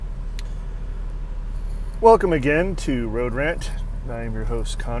Welcome again to Road Rant. I am your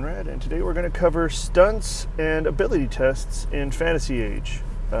host Conrad, and today we're going to cover stunts and ability tests in Fantasy Age.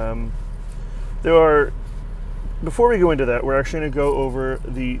 Before we go into that, we're actually going to go over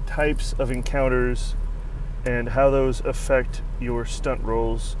the types of encounters and how those affect your stunt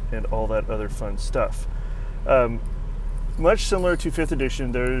rolls and all that other fun stuff. Much similar to 5th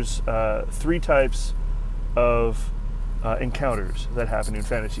edition, there's 3 types of encounters that happen in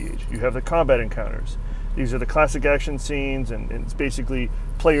Fantasy Age. You have the combat encounters. These are the classic action scenes, and it's basically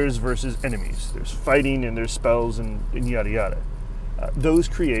players versus enemies. There's fighting and there's spells and yada yada. Those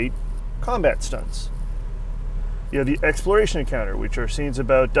create combat stunts. You have the exploration encounter, which are scenes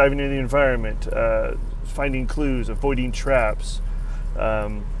about diving into the environment, finding clues, avoiding traps,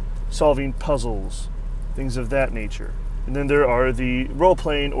 solving puzzles, things of that nature. And then there are the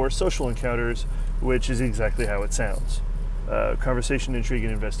role-playing or social encounters, which is exactly how it sounds. Conversation, intrigue,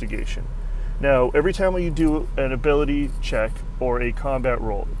 and investigation. Now, every time when you do an ability check or a combat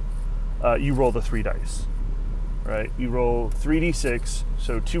roll, you roll the 3 dice, right? You roll 3d6,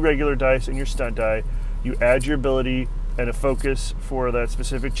 so 2 regular dice and your stunt die. You add your ability and a focus for that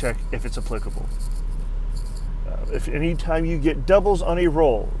specific check if it's applicable. If any time you get doubles on a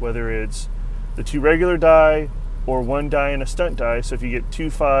roll, whether it's the 2 regular die or 1 die and a stunt die, so if you get 2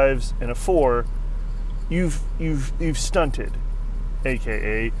 5s and a 4, you've stunted,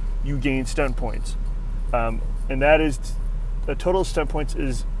 aka you gain stunt points, and that is a total of stunt points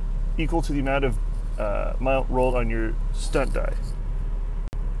is equal to the amount of amount rolled on your stunt die.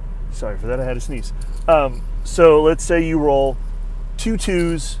 Sorry for that, I had to sneeze. So let's say you roll 2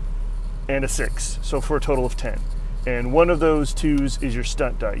 2s and a 6, so for a total of 10. And one of those 2s is your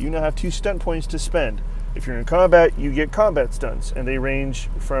stunt die. You now have 2 stunt points to spend. If you're in combat, you get combat stunts, and they range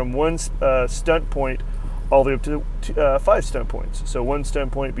from 1 stunt point all the way up to 5 stunt points. So 1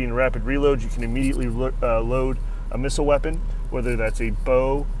 stunt point being a rapid reload, you can immediately load a missile weapon, whether that's a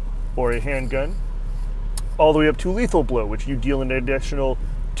bow or a handgun, all the way up to lethal blow, which you deal an additional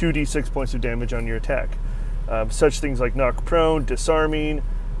 2d6 points of damage on your attack. Such things like knock prone, disarming,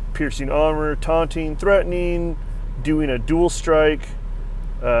 piercing armor, taunting, threatening, doing a dual strike.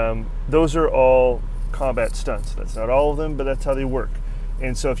 Those are all combat stunts. That's not all of them, but that's how they work.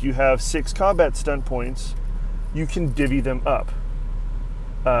 And so if you have 6 combat stunt points, you can divvy them up.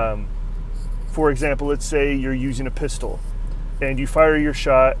 For example, let's say you're using a pistol and you fire your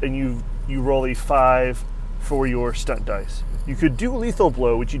shot and you roll a 5 for your stunt dice. You could do lethal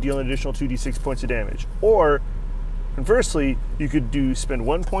blow, which you deal an additional 2d6 points of damage. Or conversely, you could spend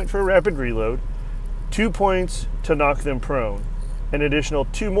 1 point for a rapid reload, 2 points to knock them prone, an additional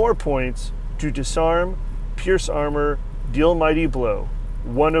 2 more points to disarm, pierce armor, deal mighty blow.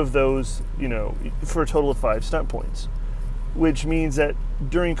 One of those, for a total of 5 stunt points, which means that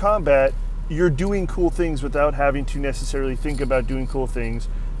during combat, you're doing cool things without having to necessarily think about doing cool things.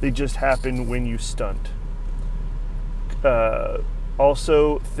 They just happen when you stunt.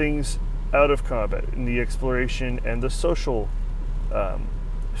 Also, things out of combat in the exploration and the social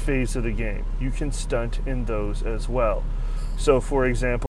phase of the game, you can stunt in those as well. So, for example,